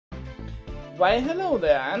Why hello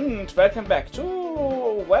there and welcome back to,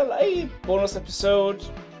 well, a bonus episode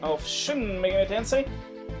of Shin Megami Tensei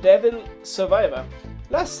Devil Survivor.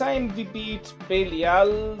 Last time we beat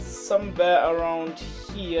Belial somewhere around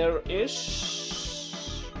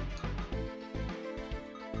here-ish.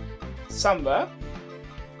 Somewhere.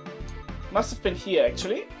 Must have been here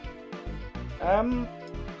actually.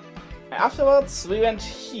 Afterwards we went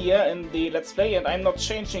here in the Let's Play and I'm not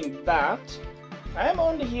changing that. I'm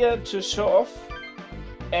only here to show off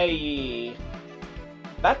a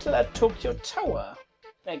battle at Tokyo Tower.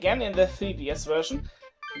 Again in the 3DS version.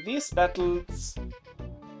 These battles...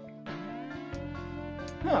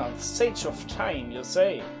 Sage of Time, you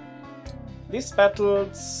say. These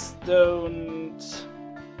battles don't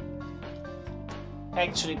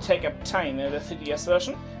actually take up time in the 3DS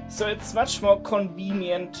version, so it's much more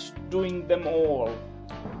convenient doing them all.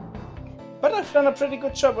 But I've done a pretty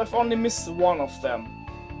good job, I've only missed one of them.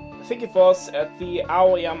 I think it was at the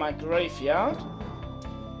Aoyama graveyard.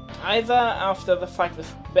 Either after the fight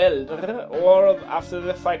with Beldr or after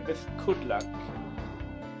the fight with Kudlak.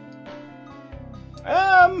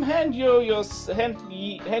 Hand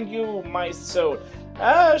you my soul.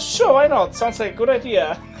 Sure, why not? Sounds like a good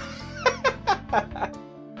idea.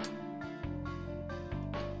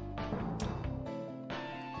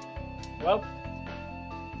 Well,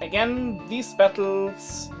 again, these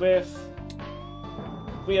battles with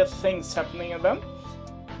weird things happening in them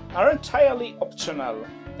are entirely optional,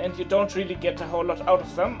 and you don't really get a whole lot out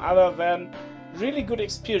of them other than really good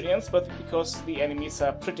experience, but because the enemies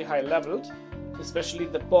are pretty high leveled, especially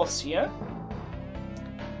the boss here.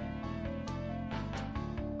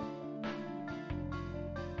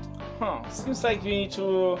 Seems like we need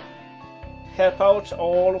to help out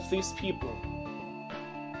all of these people.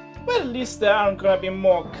 Well, at least there aren't gonna be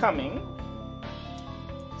more coming.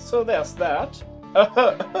 So there's that.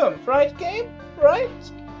 Right, game? Right?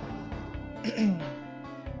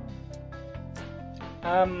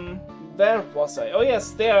 Where was I? Oh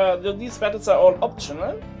yes, these battles are all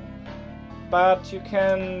optional. But you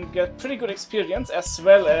can get pretty good experience as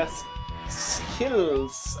well as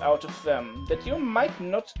skills out of them that you might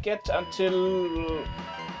not get until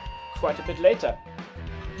quite a bit later.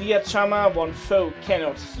 Dear Chama, one foe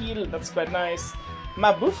cannot heal, that's quite nice.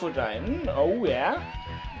 Mabufudine, oh yeah.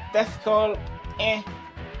 Death Call,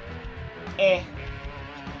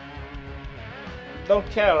 Don't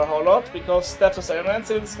care a whole lot, because status elements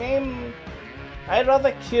in this game, I'd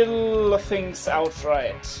rather kill things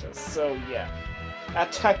outright, so yeah.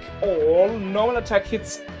 Attack all, normal attack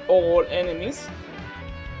hits all enemies.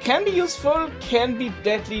 Can be useful, can be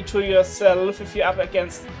deadly to yourself if you're up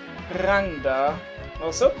against Rangda.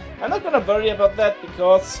 Also, I'm not gonna worry about that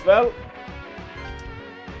because, well,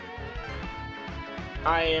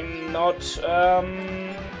 I am not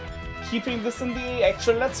keeping this in the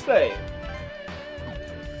actual Let's Play.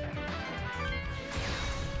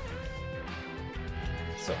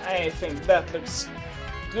 So I think that looks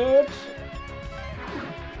good.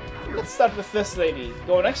 Let's start with this lady.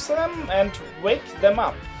 Go next to them and wake them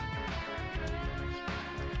up.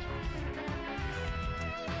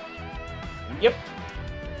 Yep.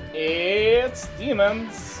 It's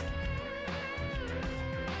demons.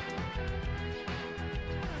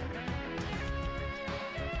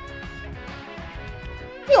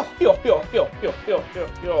 Yo.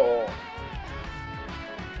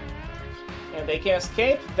 And they can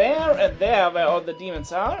escape there and there where all the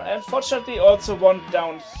demons are, and fortunately also one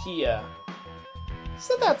down here.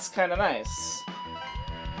 So that's kinda nice.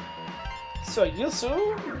 So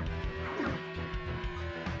Yusu...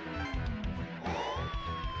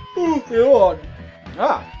 You're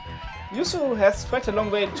on. Yusu has quite a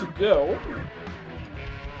long way to go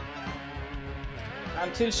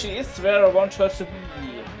until she is where I want her to be.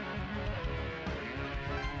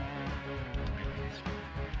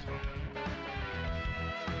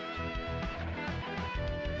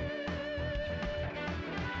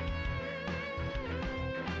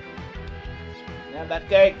 Now that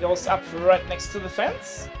guy goes up right next to the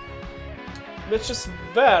fence, which is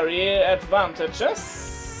very advantageous.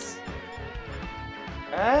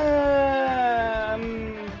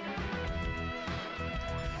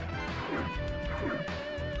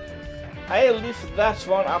 I'll leave that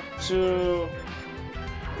one up to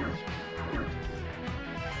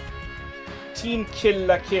Team Kill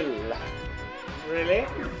la Kill. Really?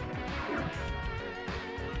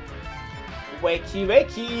 Wakey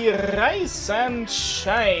wakey, rise and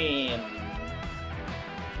shine.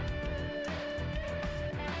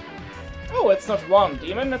 Oh, it's not one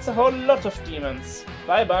demon, it's a whole lot of demons.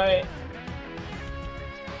 Bye bye.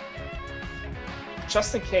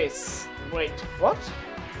 Just in case. Wait, what?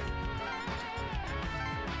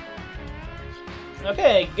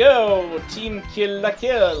 Okay, go! Team kill the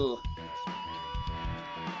kill!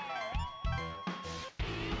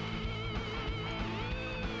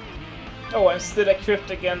 Oh, I'm still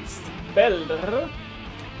equipped against Belder.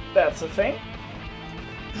 That's a thing.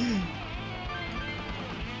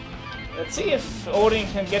 Let's see if Odin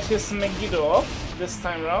can get his Megiddo off this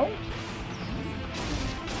time round.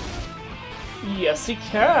 Yes, he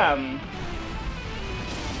can!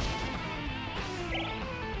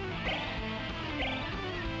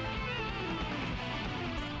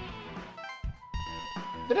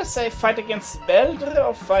 Did I say fight against Belder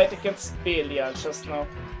or fight against Belial just now?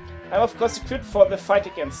 I'm of course equipped for the fight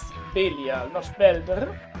against Belial, not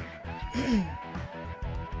Belder.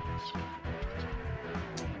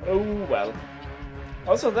 Oh well.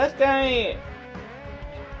 Also that guy...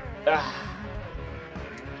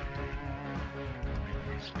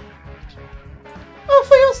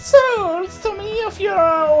 Offer your souls to me of your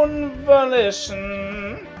own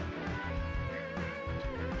volition.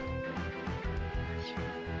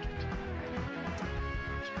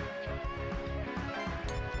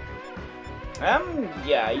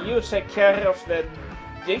 Yeah, you take care of the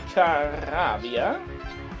Dicarabia.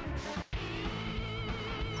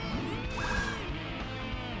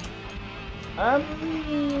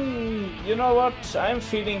 You know what? I'm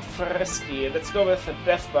feeling frisky. Let's go with a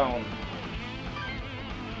Deathbound.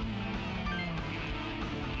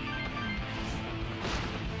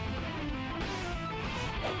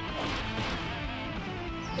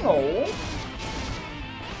 Oh.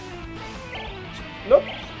 Look.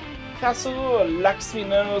 Kazu Lakshmi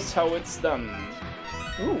knows how it's done.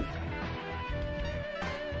 Ooh.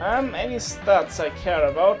 Any stats I care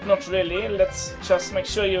about? Not really. Let's just make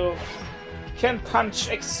sure you can punch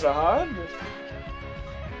extra hard.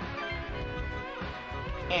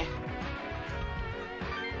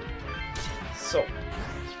 So.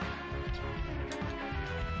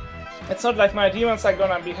 It's not like my demons are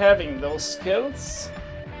gonna be having those skills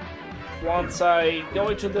once I go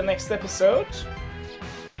into the next episode.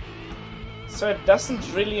 So it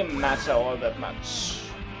doesn't really matter all that much.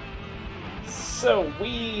 So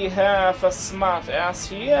we have a smart ass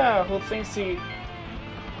here who thinks he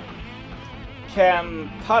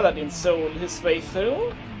can Paladin Soul his way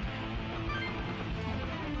through.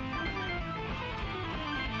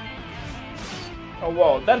 Oh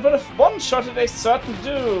wow, that would have one-shotted a certain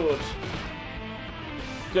dude.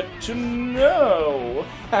 Good to know.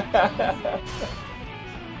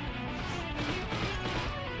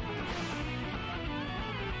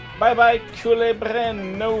 Bye-bye, Culebre,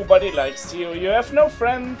 nobody likes you. You have no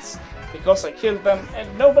friends, because I killed them,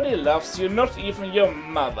 and nobody loves you, not even your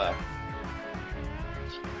mother.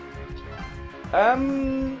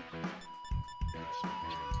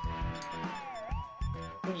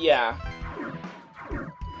 Yeah.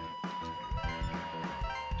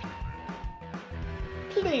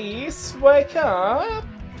 Please, wake up!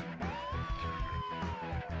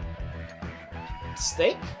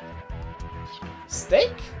 Steak?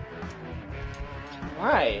 Steak?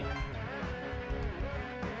 Why?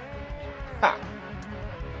 Ha!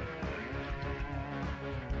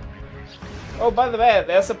 Oh, by the way,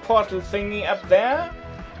 there's a portal thingy up there,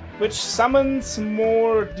 which summons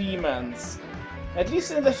more demons. At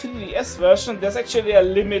least in the 3DS version, there's actually a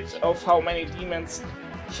limit of how many demons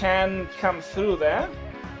can come through there.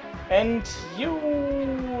 And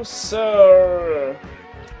you, sir,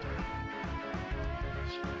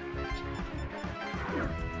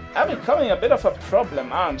 are becoming a bit of a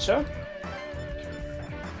problem, aren't you?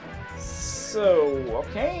 So,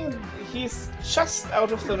 okay, he's just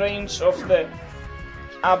out of the range of the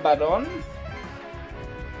Abaddon.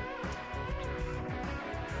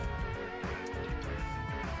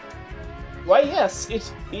 Why yes,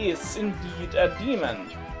 it is indeed a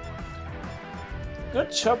demon.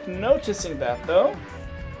 Good job noticing that, though.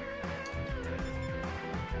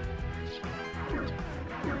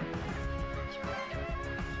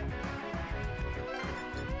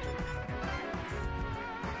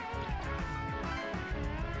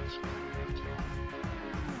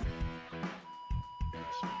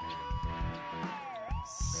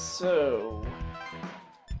 So...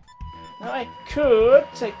 now I could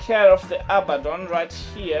take care of the Abaddon right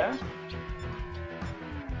here.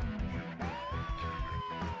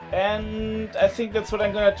 And I think that's what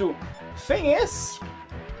I'm gonna do. Thing is,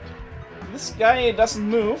 this guy doesn't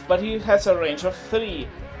move, but he has a range of 3.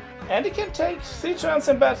 And he can take 3 turns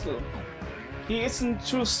in battle. He isn't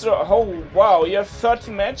too strong. Oh wow, you have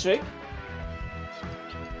 30 magic.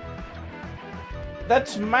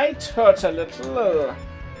 That might hurt a little.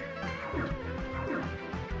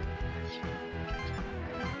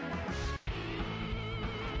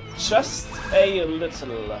 just a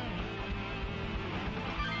little.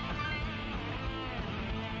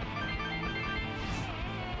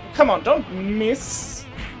 Come on, don't miss.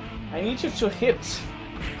 I need you to hit.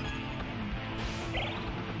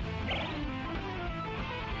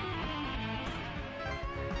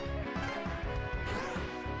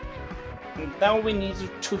 And now we need you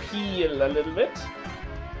to heal a little bit.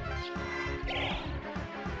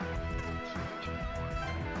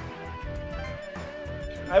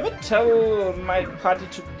 I would tell my party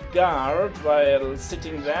to guard while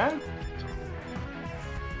sitting there.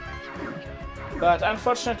 But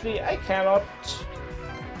unfortunately, I cannot.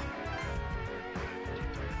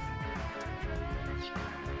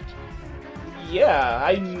 Yeah,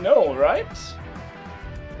 I know, right?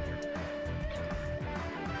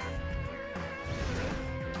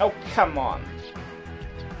 Oh, come on.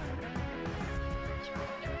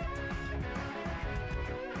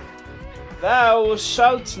 Thou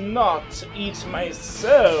shalt not eat my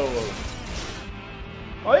soul.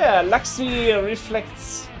 Oh yeah, Lakshmi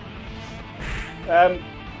reflects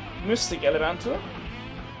Mystic Elemental.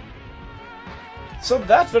 So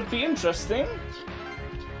that would be interesting.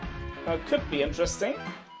 Could be interesting.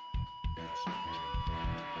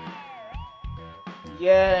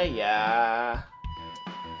 Yeah.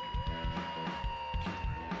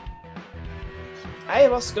 I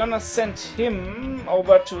was gonna send him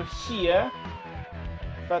over to here,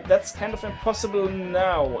 but that's kind of impossible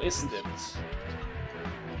now, isn't it?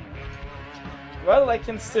 Well, I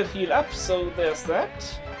can still heal up, so there's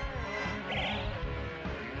that.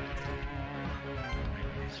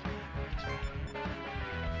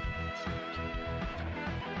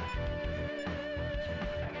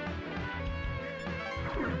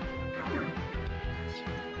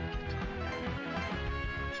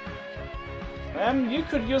 You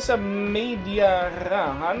could use a Media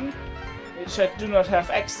Rahan, which I do not have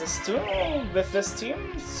access to with this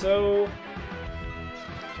team, so...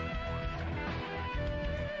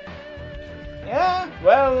 Yeah,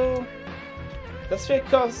 well... That's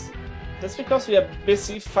because we are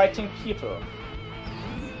busy fighting people.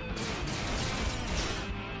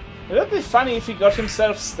 It would be funny if he got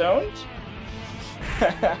himself stoned.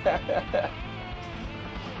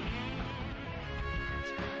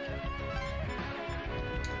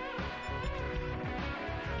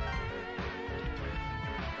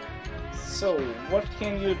 So, what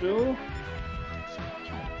can you do?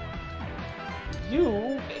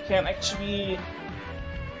 You can actually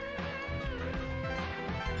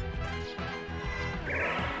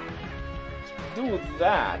do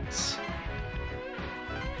that.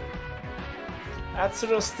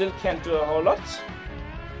 Atsuro still can't do a whole lot.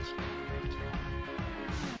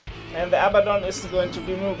 And the Abaddon isn't going to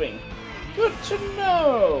be moving. Good to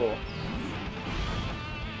know!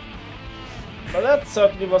 But that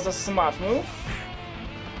certainly was a smart move.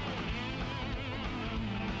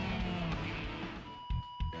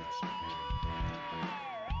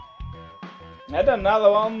 And another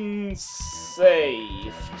one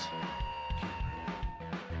saved.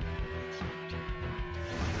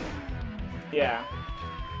 Yeah.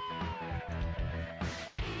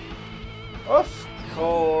 Of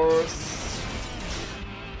course.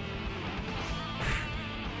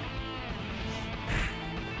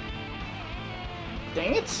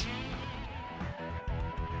 Dang it!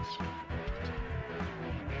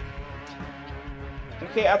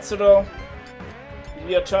 Okay, Atsuro,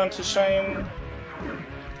 your turn to shine,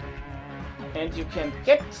 and you can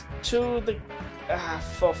get to the...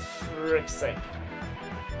 for frick's sake.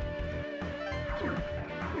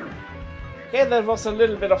 Okay, that was a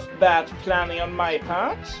little bit of bad planning on my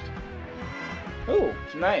part. Ooh,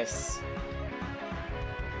 nice.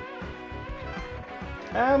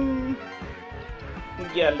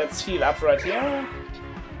 Yeah, let's heal up right here.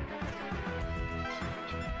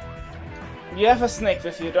 You have a snake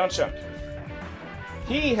with you, don't you?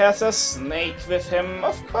 He has a snake with him.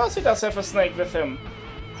 Of course he does have a snake with him.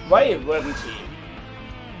 Why wouldn't he?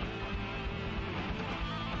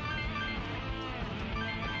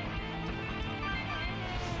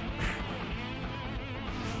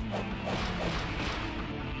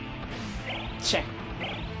 Check.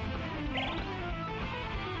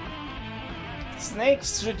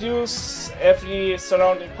 Snakes reduce every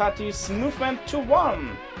surrounding party's movement to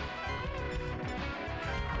 1.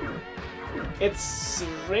 It's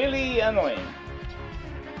really annoying.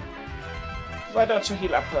 Why don't you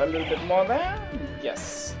heal up a little bit more there?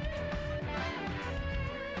 Yes.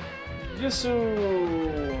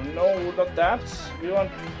 Yusu... No, not that. We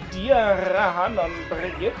want Diarahan on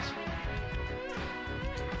Brigitte.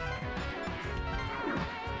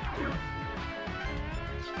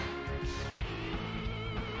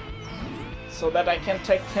 so that I can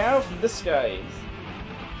take care of this guy.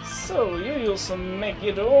 So you use a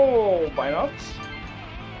Megiddo, why not?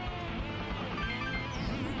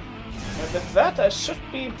 And with that I should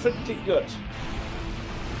be pretty good.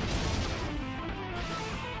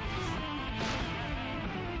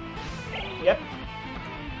 Yep,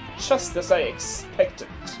 just as I expected.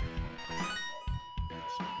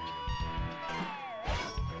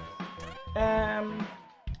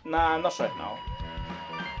 Nah, not right now.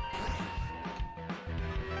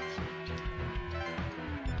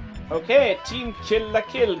 Okay, team kill the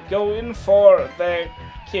kill. Go in for the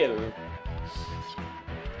kill.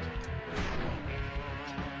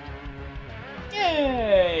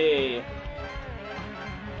 Yay!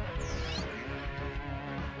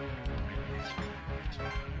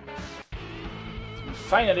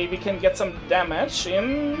 Finally, we can get some damage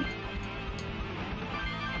in.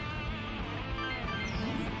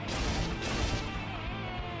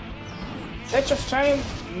 Edge of Time,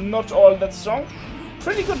 not all that strong.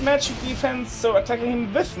 Pretty good magic defense, so attacking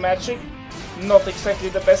him with magic, not exactly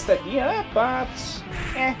the best idea, but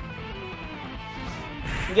eh.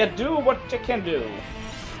 Yeah, do what you can do.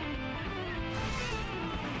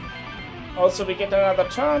 Also, we get another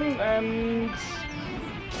turn, and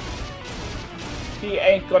he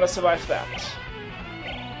ain't gonna survive that.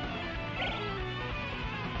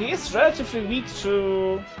 He is relatively weak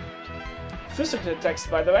to physical attacks,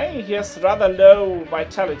 by the way. He has rather low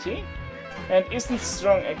vitality and isn't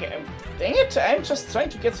strong again. Dang it, I'm just trying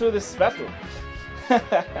to get through this battle.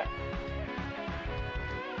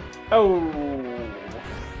 Oh,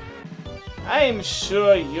 I'm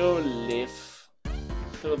sure you'll live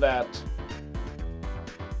through that.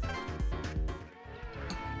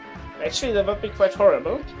 Actually, that would be quite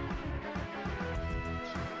horrible.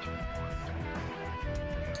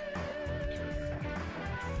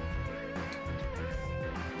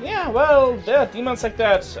 Yeah, well, there are demons like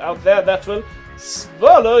that out there that will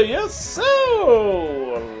swallow your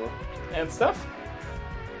soul and stuff.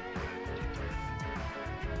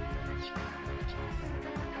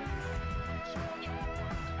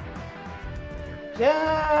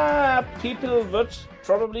 Yeah, people would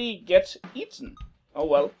probably get eaten. Oh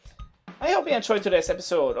well. I hope you enjoyed today's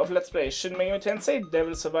episode of Let's Play Shin Megami Tensei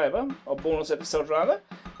Devil Survivor, or bonus episode rather.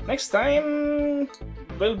 Next time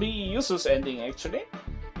will be Yusu's ending actually.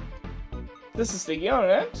 This is Legion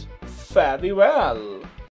and fare thee well.